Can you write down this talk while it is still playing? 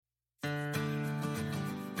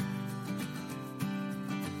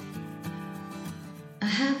I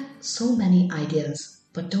have so many ideas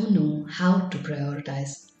but don't know how to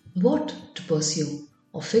prioritize, what to pursue,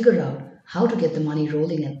 or figure out how to get the money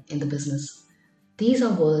rolling in the business. These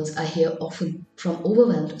are words I hear often from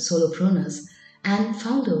overwhelmed solopreneurs and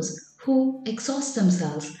founders who exhaust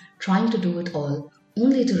themselves trying to do it all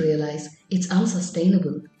only to realize it's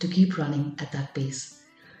unsustainable to keep running at that pace.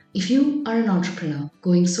 If you are an entrepreneur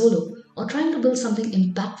going solo or trying to build something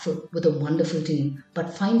impactful with a wonderful team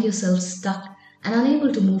but find yourself stuck and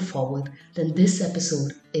unable to move forward, then this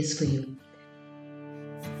episode is for you.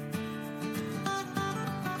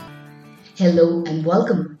 Hello and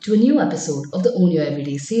welcome to a new episode of the Own Your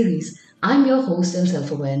Everyday series. I'm your host and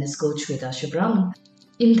self-awareness coach Shweta Shibraman.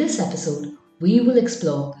 In this episode, we will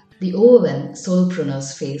explore the overwhelm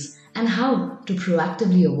solopreneurs face and how to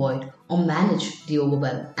proactively avoid or manage the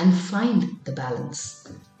overwhelm and find the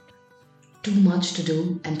balance. Too much to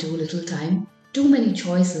do and too little time? Too many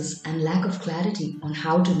choices and lack of clarity on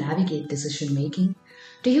how to navigate decision making?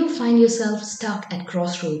 Do you find yourself stuck at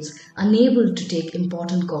crossroads, unable to take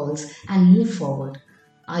important calls and move forward?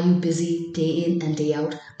 Are you busy day in and day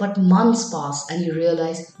out, but months pass and you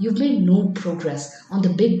realize you've made no progress on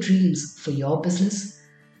the big dreams for your business?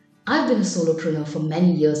 I've been a solopreneur for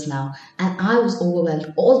many years now, and I was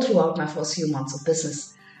overwhelmed all throughout my first few months of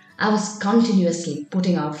business. I was continuously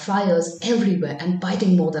putting out fires everywhere and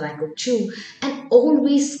biting more than I could chew, and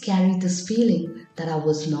always carried this feeling that I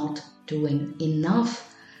was not doing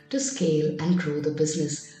enough to scale and grow the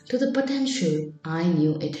business to the potential I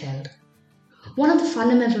knew it held. One of the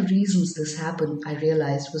fundamental reasons this happened, I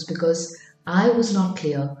realized, was because I was not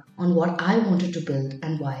clear on what I wanted to build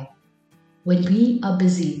and why. When we are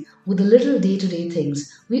busy with the little day-to-day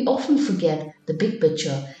things, we often forget the big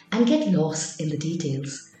picture and get lost in the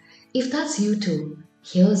details. If that's you too,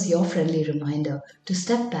 here's your friendly reminder to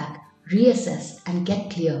step back, reassess, and get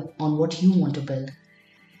clear on what you want to build.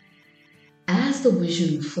 As the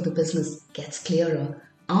vision for the business gets clearer,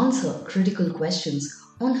 answer critical questions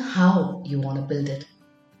on how you want to build it.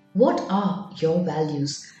 What are your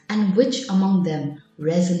values and which among them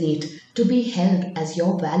resonate to be held as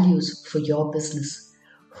your values for your business?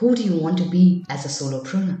 Who do you want to be as a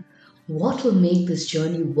solopreneur? What will make this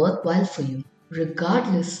journey worthwhile for you,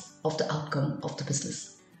 regardless of the outcome of the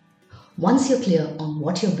business? Once you're clear on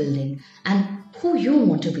what you're building and who you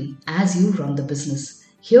want to be as you run the business,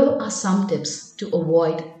 here are some tips to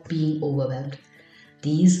avoid being overwhelmed.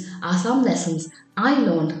 These are some lessons I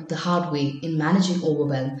learned the hard way in managing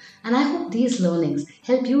overwhelm, and I hope these learnings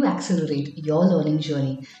help you accelerate your learning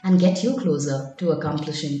journey and get you closer to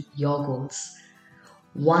accomplishing your goals.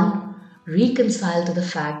 1. Reconcile to the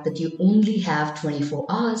fact that you only have 24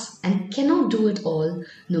 hours and cannot do it all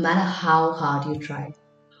no matter how hard you try.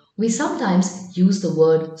 We sometimes use the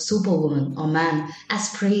word superwoman or man as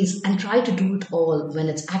praise and try to do it all when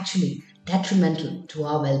it's actually detrimental to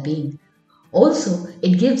our well-being. Also,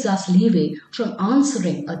 it gives us leeway from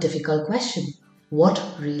answering a difficult question. What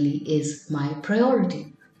really is my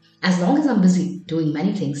priority? As long as I'm busy doing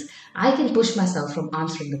many things, I can push myself from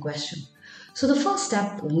answering the question. So the first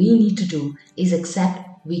step we need to do is accept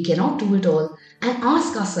we cannot do it all and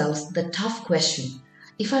ask ourselves the tough question.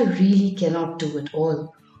 If I really cannot do it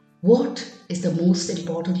all, what is the most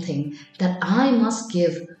important thing that I must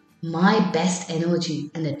give my best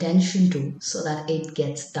energy and attention to so that it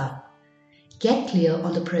gets done? Get clear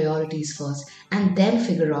on the priorities first and then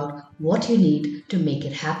figure out what you need to make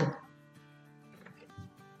it happen.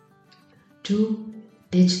 2.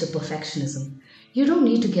 Ditch the perfectionism. You don't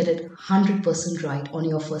need to get it 100% right on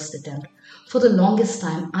your first attempt. For the longest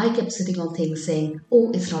time, I kept sitting on things saying,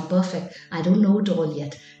 oh, it's not perfect. I don't know it all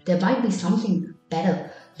yet. There might be something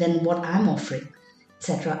better than what I'm offering,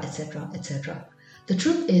 etc., etc., etc. The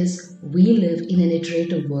truth is, we live in an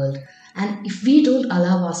iterative world, and if we don't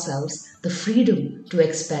allow ourselves the freedom to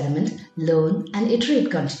experiment, learn, and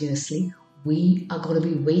iterate continuously, we are going to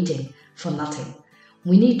be waiting for nothing.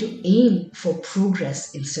 We need to aim for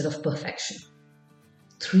progress instead of perfection.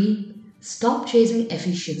 3. Stop chasing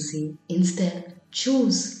efficiency. Instead,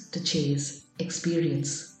 choose to chase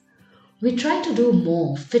experience. We try to do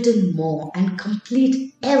more, fit in more, and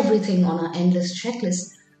complete everything on our endless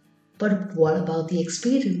checklist. But what about the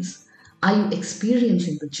experience? Are you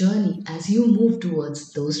experiencing the journey as you move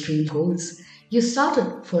towards those dream goals? You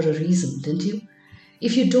started for a reason, didn't you?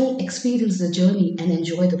 If you don't experience the journey and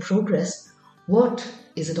enjoy the progress, what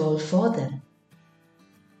is it all for then?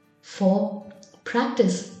 4.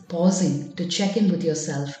 Practice pausing to check in with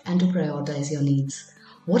yourself and to prioritize your needs.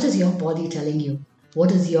 What is your body telling you?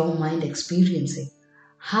 What is your mind experiencing?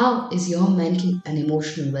 How is your mental and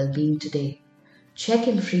emotional well-being today? Check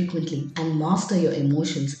in frequently and master your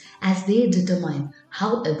emotions as they determine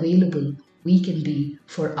how available we can be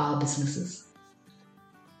for our businesses.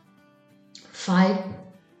 5.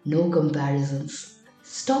 No comparisons.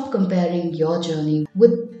 Stop comparing your journey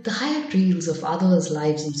with the highlight reels of others'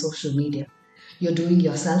 lives on social media. You're doing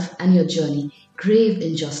yourself and your journey grave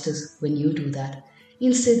injustice when you do that.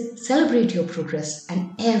 Instead, celebrate your progress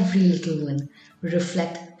and every little win.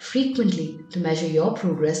 Reflect frequently to measure your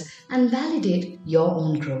progress and validate your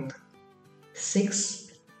own growth.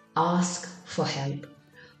 6. Ask for help.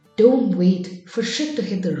 Don't wait for shit to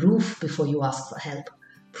hit the roof before you ask for help.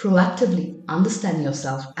 Proactively understand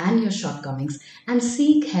yourself and your shortcomings and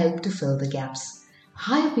seek help to fill the gaps.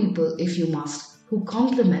 Hire people if you must who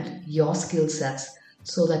complement your skill sets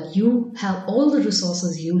so that you have all the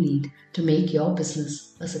resources you need to make your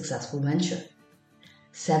business a successful venture.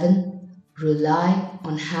 7. Rely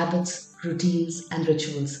on habits, routines, and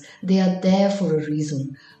rituals. They are there for a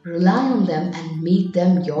reason. Rely on them and make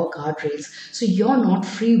them your guardrails so you're not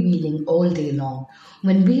freewheeling all day long.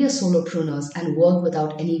 When we are solopreneurs and work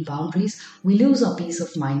without any boundaries, we lose our peace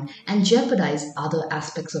of mind and jeopardize other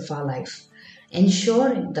aspects of our life.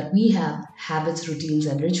 Ensuring that we have habits, routines,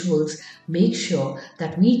 and rituals make sure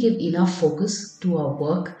that we give enough focus to our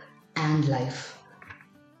work and life.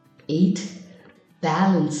 8.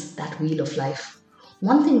 Balance that wheel of life.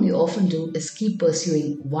 One thing we often do is keep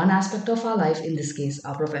pursuing one aspect of our life, in this case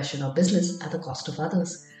our profession or business, at the cost of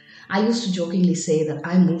others. I used to jokingly say that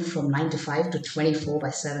I moved from 9 to 5 to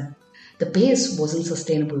 24/7. The pace wasn't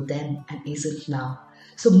sustainable then and isn't now.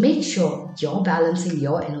 So make sure you're balancing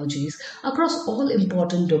your energies across all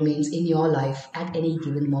important domains in your life at any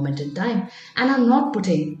given moment in time and are not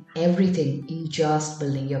putting everything in just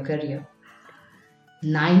building your career.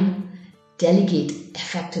 9. Delegate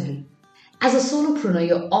effectively. As a solopreneur,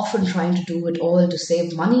 you're often trying to do it all to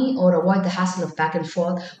save money or avoid the hassle of back and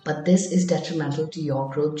forth, but this is detrimental to your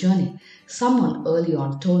growth journey. Someone early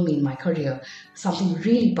on told me in my career something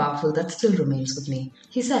really powerful that still remains with me.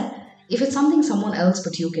 He said, if it's something someone else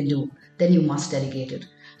but you can do, then you must delegate it.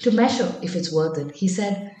 To measure if it's worth it, he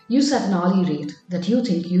said, you set an hourly rate that you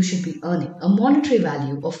think you should be earning, a monetary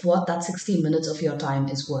value of what that 60 minutes of your time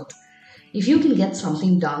is worth. If you can get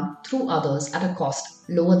something done through others at a cost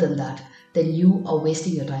lower than that, then you are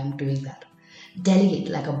wasting your time doing that. Delegate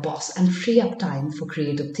like a boss and free up time for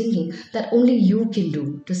creative thinking that only you can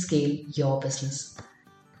do to scale your business.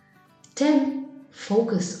 10.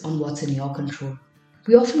 Focus on what's in your control.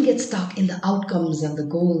 We often get stuck in the outcomes and the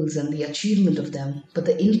goals and the achievement of them, but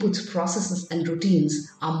the inputs, processes, and routines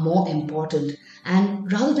are more important. And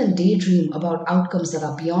rather than daydream about outcomes that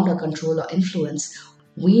are beyond our control or influence,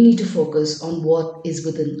 we need to focus on what is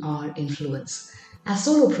within our influence. As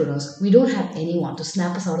solopreneurs, we don't have anyone to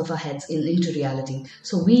snap us out of our heads into reality,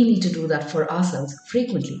 so we need to do that for ourselves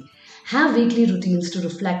frequently. Have weekly routines to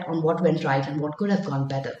reflect on what went right and what could have gone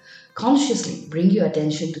better. Consciously bring your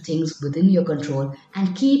attention to things within your control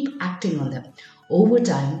and keep acting on them. Over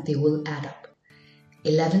time, they will add up.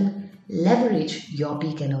 11. Leverage your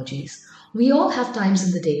peak energies. We all have times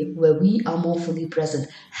in the day where we are more fully present,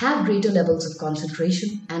 have greater levels of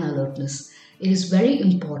concentration and alertness. It is very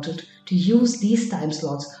important to use these time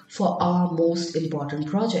slots for our most important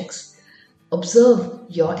projects. Observe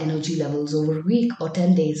your energy levels over a week or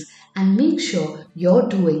 10 days and make sure you're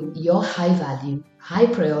doing your high value, high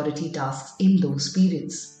priority tasks in those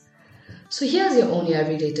periods. So here's your Own Your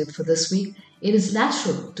Everyday tip for this week. It is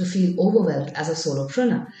natural to feel overwhelmed as a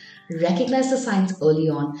solopreneur. Recognize the signs early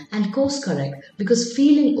on and course correct, because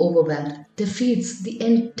feeling overwhelmed defeats the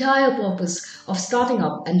entire purpose of starting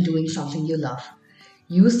up and doing something you love.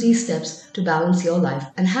 Use these steps to balance your life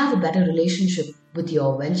and have a better relationship with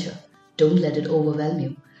your venture. Don't let it overwhelm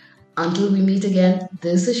you. Until we meet again,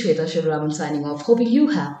 this is Shweta Shivraman signing off, hoping you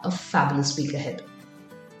have a fabulous week ahead.